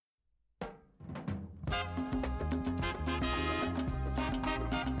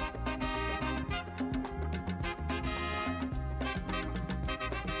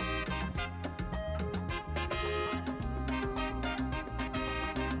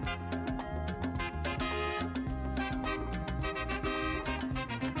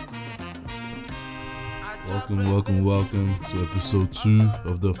Welcome to episode 2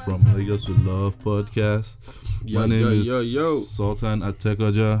 of the From Lagos with Love podcast. My name is Sultan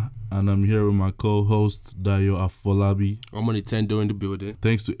Atekoja, and I'm here with my co-host Dayo Afolabi. I'm on the Tendo in the building.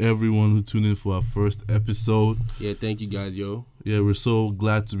 Thanks to everyone who tuned in for our first episode. Yeah, thank you guys, yo. Yeah, we're so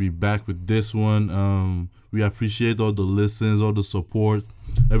glad to be back with this one. We appreciate all the listens, all the support,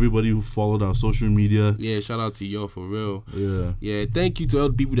 everybody who followed our social media. Yeah, shout out to y'all for real. Yeah, thank you to all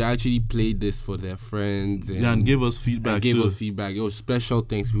the people that actually played this for their friends and gave us feedback. Yo, special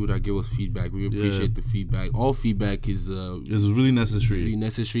thanks to people that gave us feedback. We appreciate the feedback. All feedback is really necessary. Really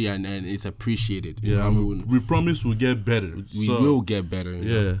necessary and it's appreciated. Yeah, we promise we'll get better. We will get better.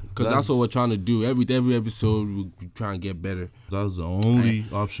 Yeah, because that's what we're trying to do. Every episode we try and get better. That's the only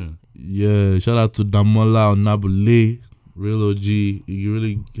option. Yeah, shout out to Damola Onabule, real OG. He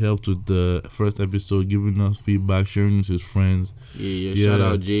really helped with the first episode, giving us feedback, sharing it with his friends. Yeah. Shout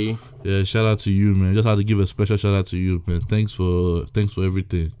out Jay. Yeah, shout out to you, man. Just had to give a special shout out to you, man. Thanks for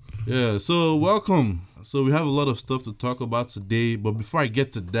everything. Yeah, so welcome. So we have a lot of stuff to talk about today, but before I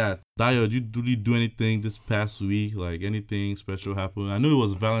get to that, Dayo, did you do anything this past week? Like anything special happened? I know it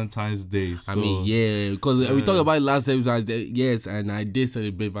was Valentine's Day. So, because we talked about it last episode. Yes, and I did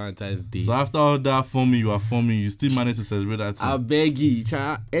celebrate Valentine's Day. So after all that forming, you still managed to celebrate that too. I beg you.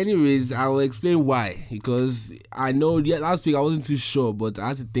 Anyways, I will explain why. Because I know last week I wasn't too sure, but I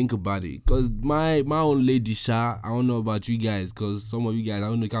had to think about it. Because my own lady, I don't know about you guys, because some of you guys, I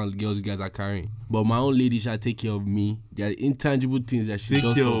don't know the kind of girls you guys are carrying. But my own lady shall take care of me. There are intangible things that she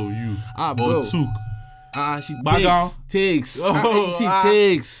does. Take care of you. Bro. She takes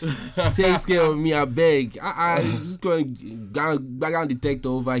care of me. I beg. Just going background detector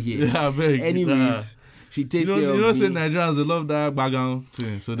over here. Yeah, I beg. Anyways, she takes care of me. You know, say Nigerians, they love that background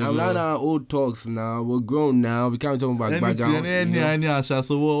thing. So I'm not our old talks now. We're grown now. We can't talk about background.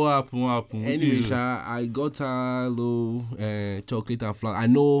 So what happened? Anyway, I got her little chocolate and flour. I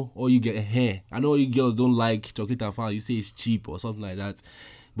know all you get hair. I know all you girls don't like chocolate and flour. You say it's cheap or something like that.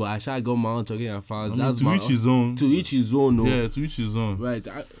 But I shall got my own chocolate and flowers. To each his own. To each his own, no. Yeah, to each his own. Right.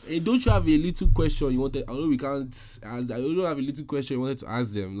 Don't you have a little question you wanted? I know we can't ask. I don't have a little question you wanted to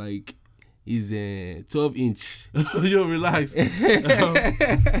ask them. Like, is a 12-inch. Yo, relax. This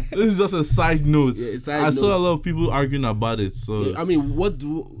is just a side note. Yeah, I saw a lot of people arguing about it. So I mean, what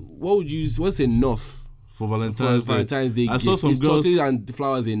would you? What's enough? For Valentine's Day. I saw some girls, chocolate and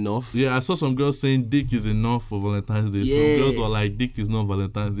flowers enough. Yeah, I saw some girls saying dick is enough for Valentine's Day. Yeah. Some girls were like, dick is not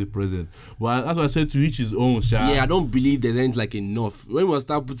Valentine's Day present. But that's what I said, to each his own, Yeah, I don't believe there ain't like enough. When we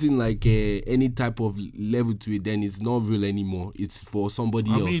start putting like any type of level to it, then it's not real anymore. It's for somebody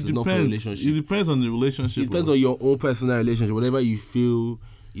else. It's not for a relationship. It depends on the relationship. It depends on your own personal relationship. Whatever you feel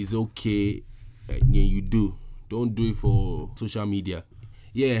is okay, you do. Don't do it for social media.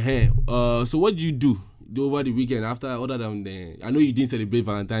 Yeah, so what did you do over the weekend other than I know you didn't celebrate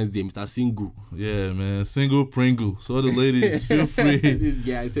Valentine's Day, Mr. Single? Yeah, man, single Pringle. So the ladies, feel free. This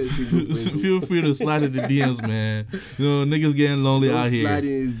guy said single feel free to slide in the DMs, man. You know, niggas getting lonely out here. Slide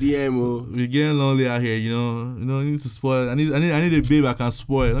in his DM, We're getting lonely out here, you know. I need to spoil. I need a babe I can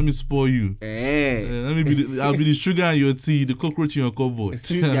spoil. Let me spoil you. Let me I'll be the sugar in your tea, the cockroach in your cupboard.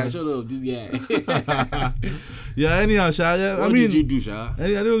 This guy, shut up, this guy. Yeah, anyhow, Sha. What did you do, Sha? I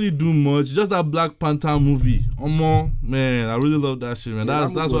didn't really do much. Just that Black Panther movie. Man, I really love that shit, man. Yeah,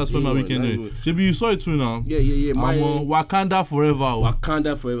 that's what I spent my weekend doing. Chibi, you saw it too now. Yeah. Wakanda Forever.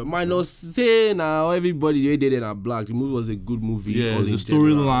 Wakanda Forever. Minus say now everybody they did it at Black. The movie was a good movie. Yeah, the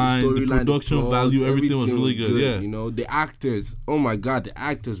storyline, the production value, everything was really good. Yeah, you know, the actors. Oh my God, the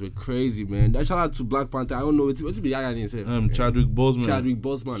actors were crazy, man. Shout out to Black Panther. I don't know what's the guy name. Chadwick Boseman.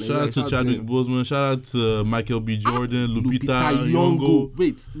 Shout out to Chadwick Boseman. Shout out to Michael B. Jordan, Lupita Nyong'o.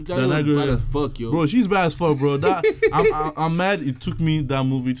 Wait, Lupita bad as fuck, yo. Bro, she's bad as fuck, bro. I'm mad it took me that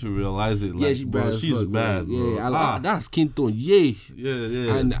movie to realize it. Like, yeah, she's bad, bro. Yeah, that skin tone, yeah.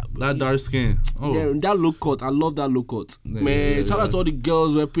 And that dark skin. Yeah, that look cut. I love that look cut. Man, shout out to all the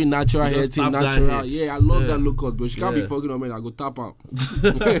girls wearing natural hair, team natural. Yeah, I love that look cut, but she can't be fucking on me. I go tap out.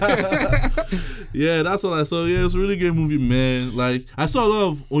 Yeah, that's all I saw. Yeah, it's a really great movie, man. Like, I saw a lot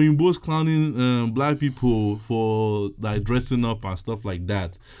of Oyimbos clowning black people for like dressing up and stuff like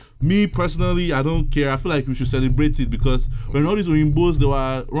that. Me personally, I don't care. I feel like we should celebrate it because when all these Oyimbos, they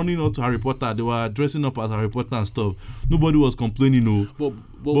were running out to Harry Potter, they were dressing up as Harry Potter and stuff. Nobody was complaining, no. But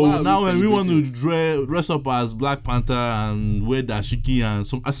But now when we want to dress up as Black Panther and wear dashiki and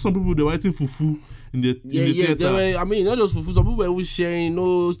some people they're eating fufu in the theater. I mean, not just fufu. Some people were always sharing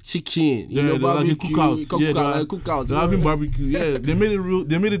chicken, barbecue, cookouts. They're having barbecue. Yeah, they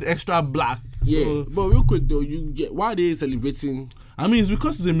made it extra black. So, but real quick though, why are they celebrating? I mean, it's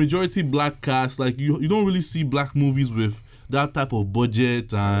because it's a majority black cast. Like you don't really see black movies with that type of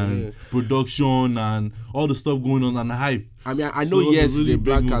budget and production and all the stuff going on and the hype. I mean, I know it's a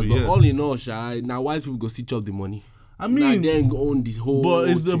black cast, but all in all, now white people go stitch up the money. I mean, they own this whole. But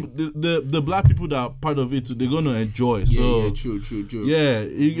it's the black people that are part of it. They're gonna enjoy. True. Yeah,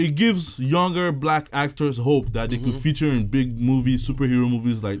 it gives younger black actors hope that they could feature in big movies, superhero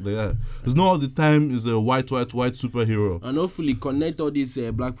movies like that. Because not all the time is a white superhero. And hopefully connect all these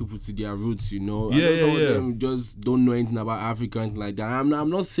black people to their roots. Some of them just don't know anything about Africa and like that. I'm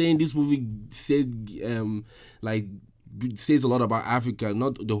not saying this movie says a lot about Africa,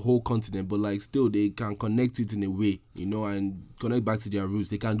 not the whole continent, but like still they can connect it in a way, and connect back to their roots.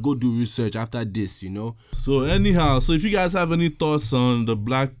 They can go do research after this, So anyhow, if you guys have any thoughts on the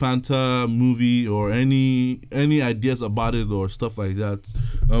Black Panther movie or any ideas about it or stuff like that,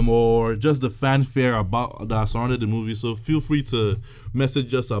 or just the fanfare about that surrounded the movie, so feel free to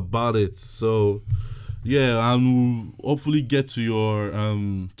message us about it. So yeah, and we'll hopefully get to your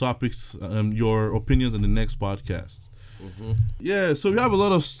topics, your opinions in the next podcast. Yeah, so we have a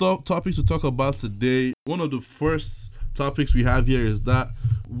lot of topics to talk about today. One of the first topics we have here is that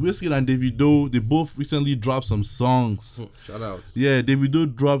Wizkid and Davido, they both recently dropped some songs. Shout out. Yeah, Davido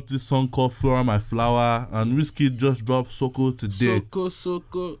dropped this song called Flora My Flower, and Wizkid just dropped Soko today.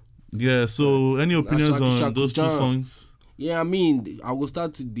 Soko. Yeah, so any opinions on those two songs? Yeah, I mean, I will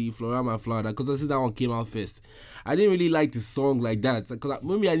start with the Flora My Flower because I see that one came out first. I didn't really like the song like that because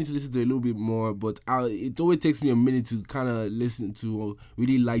maybe I need to listen to it a little bit more, but it always takes me a minute to kind of listen to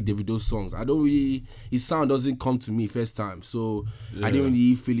really like Davido's songs. His sound doesn't come to me first time, so I didn't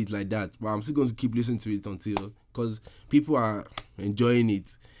really feel it like that. But I'm still going to keep listening to it because people are enjoying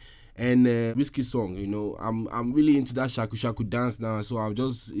it. And Wizkid song, I'm really into that shaku shaku dance now, so it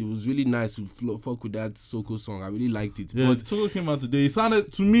was really nice to fuck with that Soko song. I really liked it. Yeah, but Soko came out today. It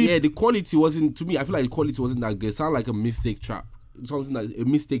sounded to me. Yeah, the quality wasn't, to me, I feel like the quality wasn't that good. It sounded like a mistake track. Something that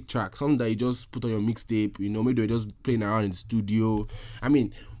you just put on your mixtape, maybe they're just playing around in the studio. I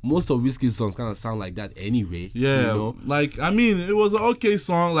mean, most of Wizkid's songs kind of sound like that anyway. Yeah, like, I mean, it was an okay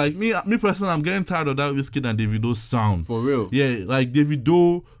song. Like, me personally, I'm getting tired of that Wizkid and Davido sound. For real. Yeah, like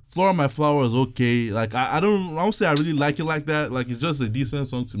Davido, Flora My Flower is okay. Like, I don't say I really like it like that. Like, it's just a decent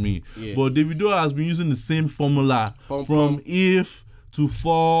song to me. Yeah. But Davido has been using the same formula from If to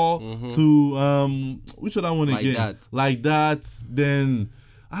Fall to which other one again? Like that. Then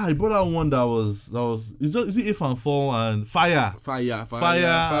he brought out one that was is it If and Fall and Fire.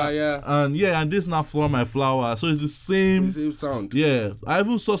 And and this now Flora My Flower. So it's the same sound. Yeah. I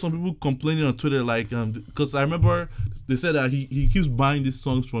even saw some people complaining on Twitter like because I remember they said that he keeps buying these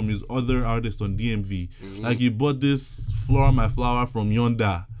songs from his other artists on DMV. Like he bought this Flora My Flower from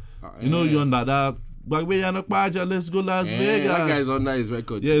Yonda. Yonda, that let's go Las Vegas. That guy's under his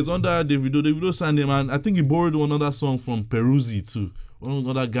record. Yeah, it's under Davido. Davido signed him, and I think he borrowed another song from Peruzzi too. One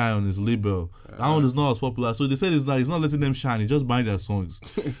other guy on his label. That one is not as popular. So they said he's not letting them shine. He's just buying their songs.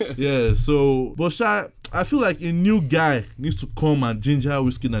 Yeah, so but I feel like a new guy needs to come and ginger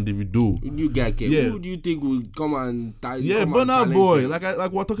Wizkid and Davido. A new guy, who do you think will come and Burna Boy.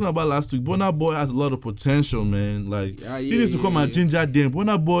 Like we were talking about last week. Burna Boy has a lot of potential, man. Like he needs to come and ginger them.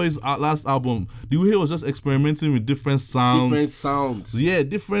 Burna Boy's last album, the way he was just experimenting with different sounds. Yeah,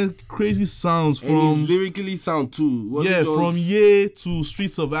 different crazy sounds and his lyrically sound too. From Ye to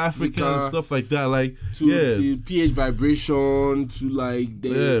Streets of Africa and stuff like that. Like to PH Vibration to like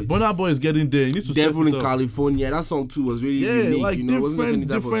Burna Boy is getting there. He needs to Devil in California. That song too was really unique. Like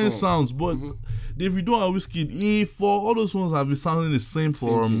different sounds. But Davido and Wizkid, for all those ones have been sounding the same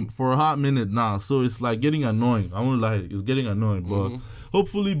for a hot minute now. So it's like getting annoying. I won't lie, it's getting annoying. But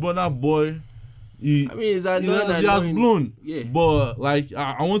hopefully Burna Boy, he has blown. Yeah. But like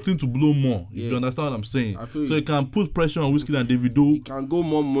I want him to blow more. If you understand what I'm saying. So he can put pressure on Wizkid and Davido. He can go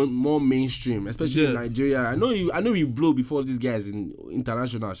more mainstream, especially in Nigeria. I know he blew before these guys in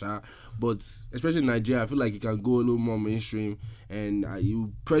international, but especially in Nigeria, I feel like he can go a little more mainstream and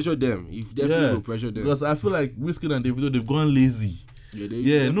you pressure them. You definitely will pressure them. Because I feel like Wizkid and Davido, they've gone lazy.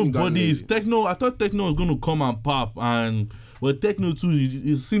 Nobody is techno. I thought techno was going to come and pop but techno too,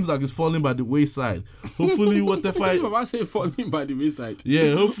 it seems like it's falling by the wayside. Hopefully, whatever. I say falling by the wayside.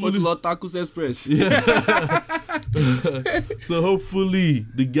 Yeah, hopefully. What's Tacos Express? Yeah. So hopefully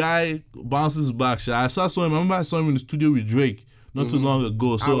the guy bounces back. I remember I saw him in the studio with Drake not too long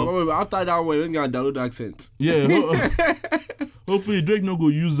ago. I So remember after that one, you gonna download Accent. yeah, hopefully Drake no go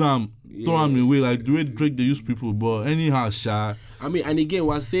use them, throw them away like the way Drake they use people. But anyhow, sha. I mean, and again,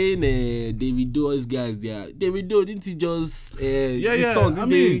 we're saying Davido, these guys there. Davido, didn't he just his song, didn't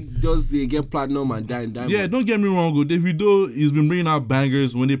they just get platinum and diamond? Yeah, don't get me wrong, Davido he's been bringing out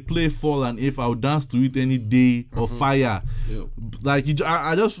bangers. When they play Fall and If, I'll dance to it any day, or Fire. Yeah. Like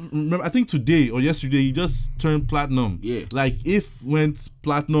I just remember, I think today or yesterday he just turned platinum. Yeah. Like If went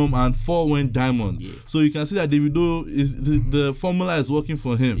platinum and Fall went diamond. Yeah. So you can see that Davido is the formula is working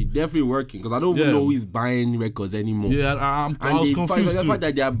for him. It's definitely working because I don't even know who is buying records anymore. Yeah, I was confused. The fact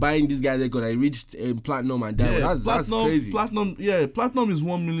that they are buying this guy's record, I reached platinum and diamond. That's crazy. Platinum is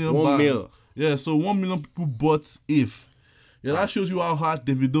 1 million. 1 mil. Yeah, so 1 million people bought If. Yeah, that shows you how hard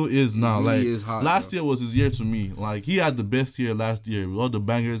Davido is now. He really like is hard, last year was his year to me. Like he had the best year last year with all the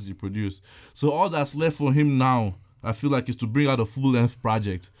bangers he produced. So all that's left for him now, I feel like, is to bring out a full-length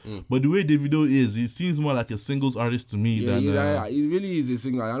project. But the way Davido is, he seems more like a singles artist to me than. He really is a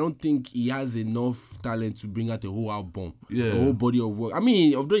singer. I don't think he has enough talent to bring out a whole album, Yeah. a whole body of work. I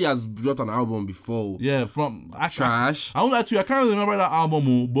mean, although he has brought an album before, Yeah, from Trash. I won't lie to you, I can't remember that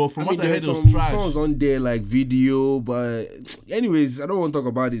album, but from what I heard, there's it was some trash. songs on there like Video, but anyways, I don't want to talk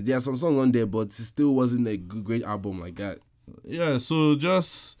about it. There are some songs on there, but it still wasn't a great album like that. Yeah, so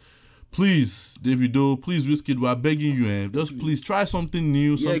just please, Davido, please, Wizkid, we're begging you, just please try something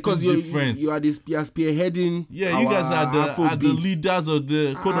new, something different. You are spearheading. Yeah, you guys are the leaders of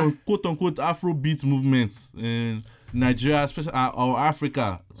the quote unquote Afrobeat movement in Nigeria, especially or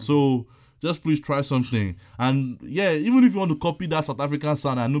Africa. So just please try something. And yeah, even if you want to copy that South African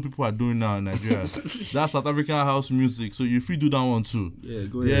sound, I know people are doing now in Nigeria. That's South African house music. So if you do that one too. Yeah,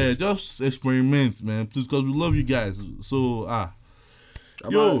 go ahead. Yeah, just experiment, man. Please, because we love you guys. So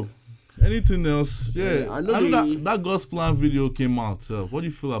anything else? Yeah, I I know know that God's Plan video came out. What do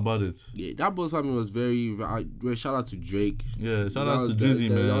you feel about it? Yeah, that God's Plan was very shout out to Drake. Yeah, shout out to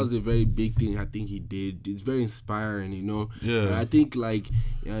Drizzy, man. That was a very big thing I think he did. It's very inspiring, you know. Yeah. And I think like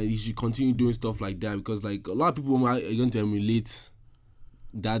he should continue doing stuff like that because like a lot of people are going to emulate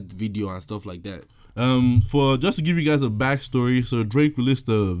that video and stuff like that. For just to give you guys a backstory, so Drake released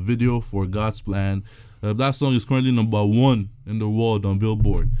a video for God's Plan. That song is currently number 1 in the world on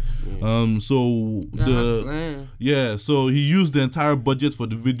Billboard. So he used the entire budget for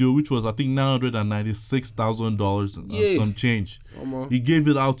the video, which was I think $996,000 and some change. He gave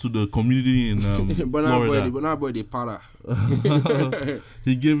it out to the community in Florida. But not boy, they para.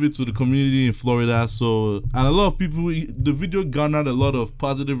 He gave it to the community in Florida. So, and a lot of people, the video garnered a lot of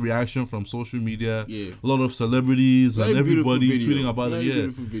positive reaction from social media. Yeah. A lot of celebrities and everybody tweeting about it. Yeah,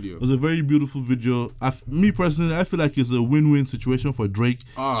 beautiful video. It was a very beautiful video. Me personally, I feel like it's a win-win situation for Drake.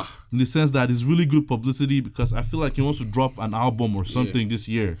 In the sense that it's really good publicity because I feel like he wants to drop an album or something this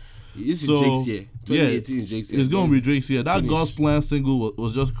year. This is Drake's year. 2018 is Drake's year. It's going to be Drake's year. That God's Plan single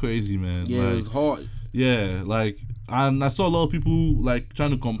was just crazy, man. Yeah, it was hard. Yeah, like, and I saw a lot of people like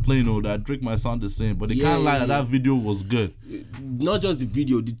trying to complain that Drake might sound the same, but they can't lie that video was good. Not just the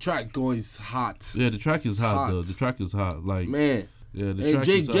video, the track going is hot. Yeah, the track is hot though. The track is hot. Like, man. Yeah, the track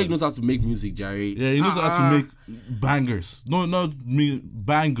is hot. Drake knows how to make music, Jerry. Yeah, he knows how to make bangers. No, not me,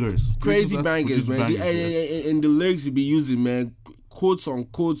 bangers. Crazy bangers, man. And the lyrics he be using, man. Quotes on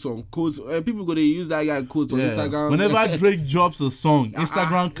quotes on quotes. People go to use that guy quotes on Instagram. Whenever Drake drops a song,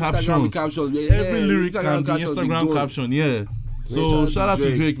 Instagram captions. Every lyric can be Instagram caption. Yeah. So shout out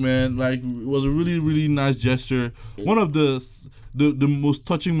to Drake, man. Like, it was a really, really nice gesture. One of the most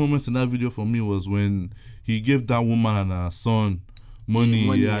touching moments in that video for me was when he gave that woman and her son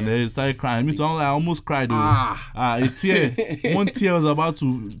money and they started crying. Me too, I almost cried. A tear. One tear was about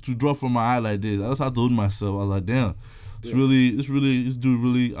to drop from my eye like this. I just had to hold myself. I was like, damn. This dude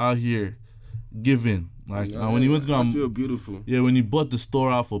really out here giving. Like, and when he went to go, feel beautiful. Yeah, when he bought the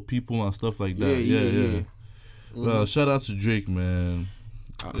store out for people and stuff like that. Yeah. Well, shout out to Drake, man.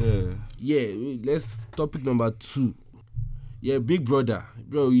 Let's topic number 2. Yeah, Big Brother.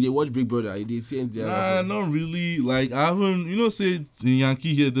 Bro, you did watch Big Brother? You did see anything? Nah, not really. Like, I haven't, say in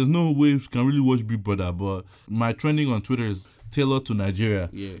Yankee here, there's no way you can really watch Big Brother, but my trending on Twitter is tailored to Nigeria.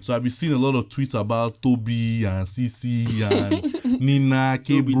 Yeah. So I've been seeing a lot of tweets about Toby and Cece and Nina,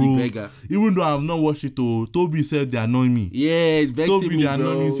 K-Bro. Even though I've not watched it, Toby said they annoy me. Yeah, it's vexing Toby, me, they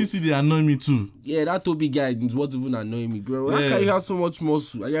annoy me. Cece, they annoy me too. Yeah, that Toby guy is what even annoying me, bro. How can you have so much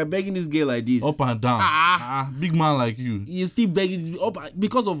muscle and you're begging this girl like this? Up and down. Big man like you. You're still begging this up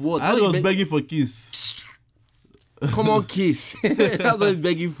because of what? I was begging for kiss. Come on, kiss. That's what he's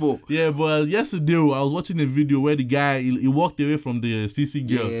begging for. Yeah, but yesterday I was watching a video where the guy he walked away from the CC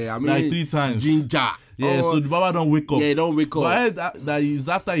girl like 3 times. Ginger. Yeah, so the Baba don't wake up. Yeah, don't wake up. But I heard that is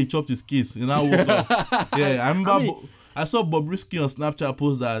after he chopped his kiss. You know, woke up. Yeah, I remember. I saw Bobrisky on Snapchat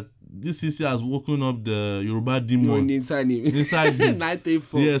post that this CC has woken up the Yoruba demon inside him. Inside him.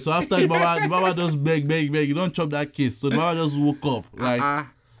 94. Yeah, so after the Baba just beg. You don't chop that kiss. So the Baba just woke up. Like,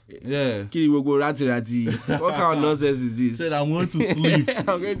 yeah. Kiri wogo rati. What kind of nonsense is this? Said I'm going to sleep.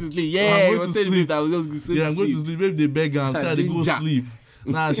 I'm going to sleep. Yeah, I'm going to sleep. I was just Yeah, I'm going to sleep. Maybe they beg him. Say they go sleep.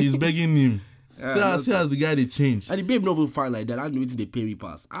 Nah, she's begging him. See as the guy they changed. And the babe not even fine like that. I know they pay me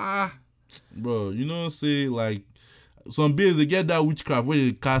pass. Bro, you know, say like some babes they get that witchcraft where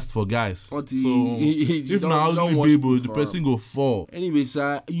they cast for guys. So if not ugly babe, the person go fall. Anyway,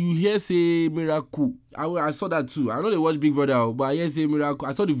 sir, you hear say Miracle. I saw that too. I know they watch Big Brother, but I hear say Miracle.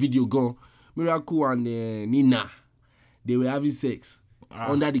 I saw the video go. Miracle and Nina, they were having sex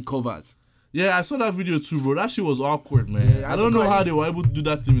under the covers. Yeah, I saw that video too, bro. That shit was awkward, man. Yeah, I don't know how they were able to do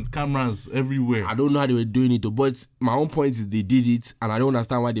that thing with cameras everywhere. I don't know how they were doing it, but my own point is they did it, and I don't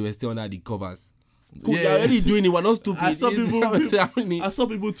understand why they were still under the covers. Cool, they're already doing it. We're not stupid. I saw people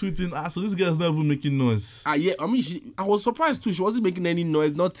tweeting. So this girl's not even making noise. Yeah, I mean, I was surprised too. She wasn't making any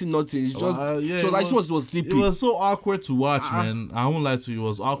noise. Nothing. She just she was like she was sleeping. It was so awkward to watch, man. I won't lie to you. It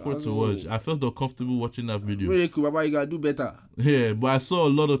was awkward to watch. I felt uncomfortable watching that video. Really cool, Baba. You gotta do better. Yeah, but I saw a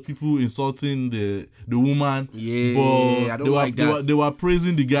lot of people insulting the woman. Yeah, but I don't like that. They were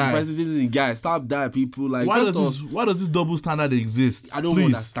praising the guy. Praising the guy. Stop that, people. Like, why does this double standard exist? I don't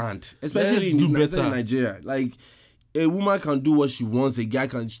understand, especially in Nigeria. Like, a woman can do what she wants, a guy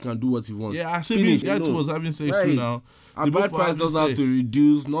can do what he wants. Yeah, actually, the guy too was having sex too now. A bad price doesn't have to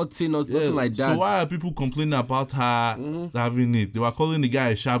reduce, nothing like that. So why are people complaining about her having it? They were calling the guy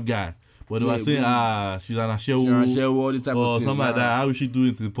a sharp guy. But they were saying, she's an ashewo or something like that. How is she doing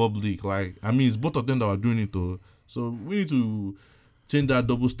it in the public? Like, I mean, it's both of them that were doing it though. So we need to change that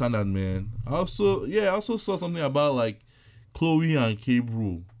double standard, man. I also saw something about like Chloe and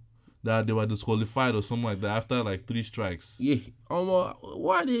K-Bro, that they were disqualified or something like that after like 3 strikes. Yeah.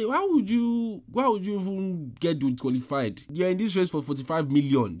 Why would you even get disqualified? You're in this race for 45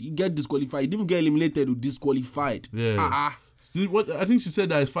 million. You get disqualified. You didn't even get eliminated or disqualified. Yeah. What I think she said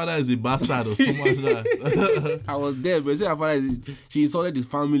that his father is a bastard or something like that. I was there, but she said her father she insulted his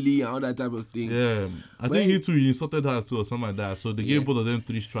family and all that type of thing. Yeah. I think he insulted her too or something like that. So they gave both of them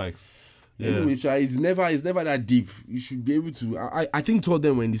 3 strikes. Yeah. Anyway, it's never that deep. You should be able to. I think 2 of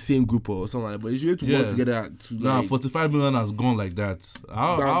them were in the same group or something like that, but you should be able to work together to. Nah, 45 million has gone like that.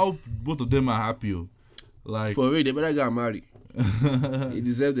 How both of them are happy. Like, for real, they better get married. They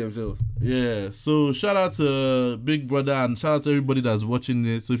deserve themselves. Yeah. So shout out to Big Brother and shout out to everybody that's watching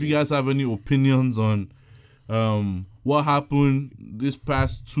this. So if you guys have any opinions on what happened this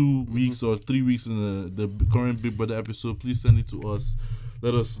past 2 weeks or 3 weeks in the current Big Brother episode, please send it to us.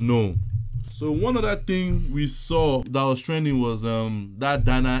 Let us know. So one other thing we saw that was trending was that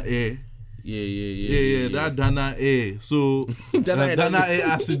Dana A. Yeah, that Dana A. So Dana A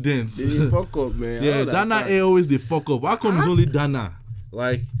accidents. They fuck up, man. Yeah, Dana A always they fuck up. How come it's only Dana?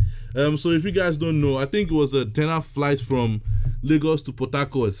 Like, so if you guys don't know, I think it was a Dana flight from Lagos to Port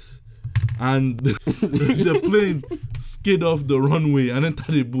Harcourt, and the plane skid off the runway and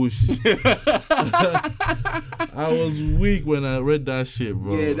entered the bush. I was weak when I read that shit,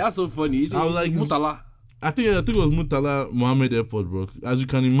 bro. Yeah, that's so funny. I was like, Murtala. I think it was Murtala Mohammed Airport, bro. As you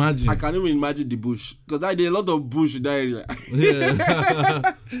can imagine. I can't even imagine the bush. Because I did a lot of bush in that area.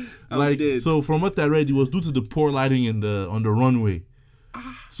 Yeah. Like, so from what I read, it was due to the poor lighting on the runway.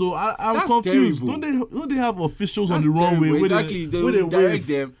 So I'm confused. Terrible. Don't they have officials on the runway? Exactly. They will direct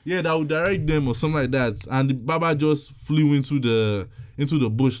them. Yeah, that would direct them or something like that. And the Baba just flew into the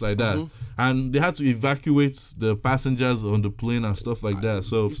bush like that. And they had to evacuate the passengers on the plane and stuff like that.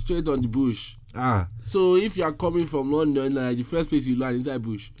 So straight on the bush. Ah. So if you are coming from London, like the first place you land is inside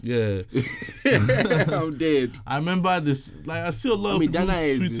bush. Yeah. I'm dead. I remember this. Like I see a lot of people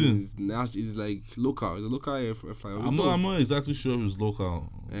tweeting. It's like local. It's a local airflyer. I'm not exactly sure if it's local.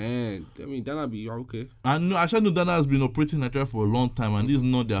 I mean, Dana be okay. I know. I should know Dana has been operating in Nigeria for a long time, and this is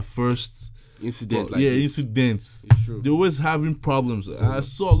not their first incident. Incidents. They're always having problems. I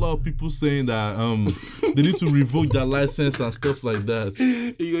saw a lot of people saying that they need to revoke their license and stuff like that.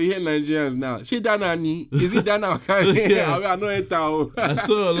 You hear Nigerians now. She Dana ni? Is it Dana? Yeah. I know it. I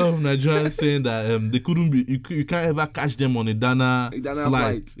saw a lot of Nigerians saying that they couldn't be. You can't ever catch them on a Dana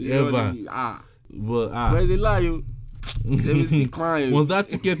flight ever. Where's the lie? Let me see climb. Was that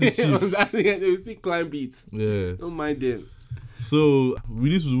ticket is cheap? Let me see climb beats. Yeah. Don't mind them. So we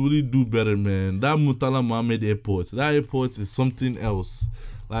need to really do better, man. That Murtala Mohammed airport is something else.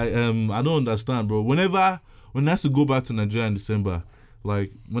 Like I don't understand, bro. When I have to go back to Nigeria in December,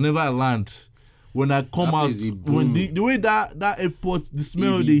 like whenever I land, when I come out, when the way that airport, the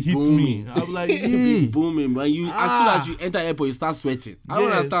smell they hit me, I'm like, yeah. Booming, man. As soon as you enter airport, you start sweating. I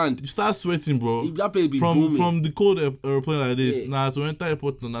don't understand. You start sweating, bro. That place be booming. From the cold airplane like this, now to enter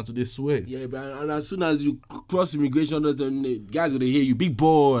airport, now to they sweat. Yeah, and as soon as you cross immigration, the guys gonna hear you, big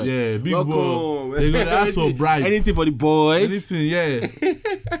boy. Yeah, big welcome. Boy. They're gonna ask for bribe. Anything for the boys. Anything, yeah.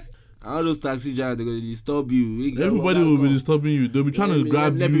 All those taxi drivers, they're gonna disturb you. Everybody will be disturbing you. They'll be trying to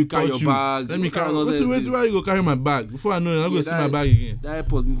grab let you, me carry touch your you. bag. Let me carry. Wait, why you go carry my bag? Before I know it, I'm gonna see my bag again. That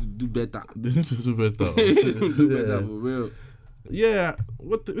airport needs to do better. They need to do better. do better for real. Yeah.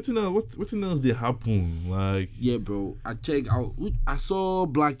 What else did happen? Like. Yeah, bro. I saw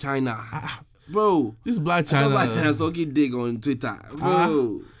Black China. Bro. This Black China. I saw dig on Twitter.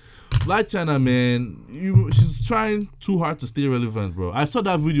 Bro. Black China, man, she's trying too hard to stay relevant, bro. I saw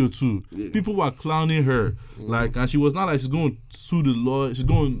that video too. Yeah. People were clowning her, like, and she was not like she's going to sue the law. She's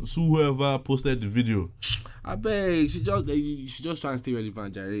going to sue whoever posted the video. I bet she just trying to stay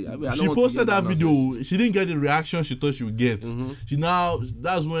relevant, Jerry. She posted that video. She didn't get the reaction she thought she would get.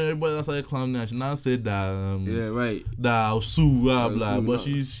 That's when everybody started clowning her. She now said that that I'll sue, blah blah. But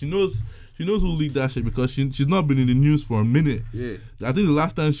she knows. She knows who leaked that shit because she's not been in the news for a minute. Yeah. I think the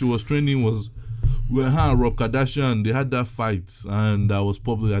last time she was trending was when her and Rob Kardashian, they had that fight and that was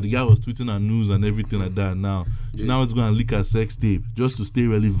popular. The guy was tweeting her news and everything like that. Now she now is going to leak her sex tape just to stay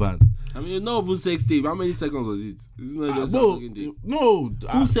relevant. I mean, it's not a full sex tape. How many seconds was it? It's not just no.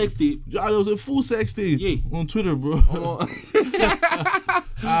 Full sex tape? Yeah, there was a full sex tape on Twitter, bro.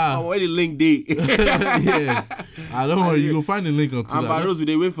 Where the link day? Yeah. I don't worry. You go find the link on Twitter. Amber Rose,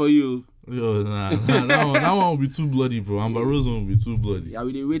 they wait for you. Yo, that one will be too bloody, bro. Amber Rose will be too bloody. Yeah,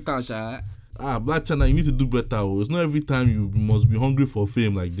 we wait and shy. Black China, you need to do better. It's not every time you must be hungry for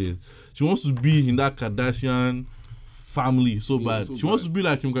fame like this. She wants to be in that Kardashian family so bad. She wants to be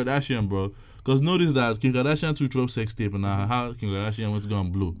like Kim Kardashian, bro. Because notice that Kim Kardashian too dropped sex tape and how Kim Kardashian went to go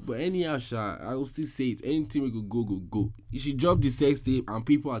and blow. But anyhow, I will still say it. Anything we could go. She dropped the sex tape and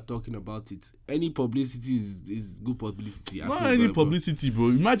people are talking about it. Any publicity is good publicity. Not any publicity, bro.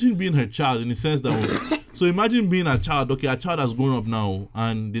 Imagine being her child in the sense that... So imagine being a child. Okay, a child has grown up now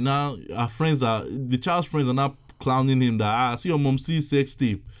and the child's friends are now clowning him that see your mom see sex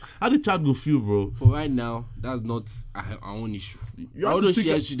tape. How the child go feel, bro? For right now, that's not our own issue. Although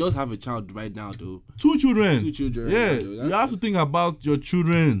she does have a child right now, though. Two children. Yeah, you have to think about your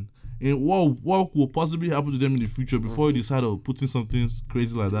children and what will possibly happen to them in the future before you decide on putting something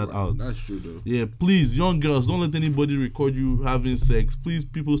crazy like that out. That's true, though. Yeah, please, young girls, don't let anybody record you having sex. Please,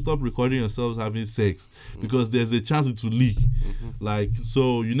 people, stop recording yourselves having sex because there's a chance it will leak. Like,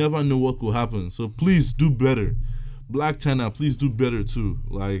 so you never know what could happen. So please do better. Black China, please do better too.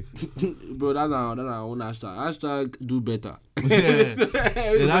 Like, bro, that's our own hashtag. Hashtag do better. Yeah,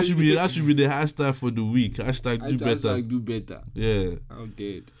 that should be the hashtag for the week. Hashtag do better. Hashtag do better. Yeah. I'm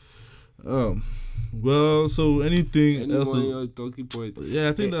dead. Well, so anything else? Talking point? Yeah,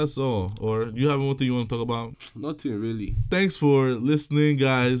 I think that's all. Or do you have one thing you want to talk about? Nothing really. Thanks for listening,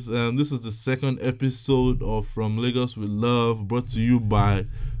 guys. This is the second episode of From Lagos with Love, brought to you by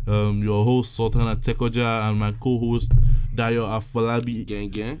your host Sultana Tekoja and my co-host Dayo Afolabi,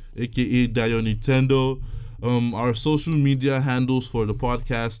 gang, aka Dayo Nintendo. Our social media handles for the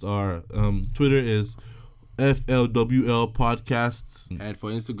podcast are Twitter is FLWL Podcasts, and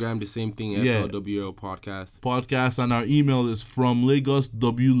for Instagram the same thing, FLWL Podcast, and our email is from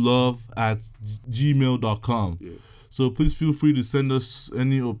LagosWlove@gmail.com. So please feel free to send us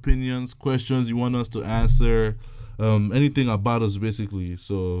any opinions, questions you want us to answer, anything about us basically.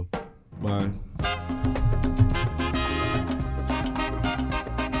 So bye.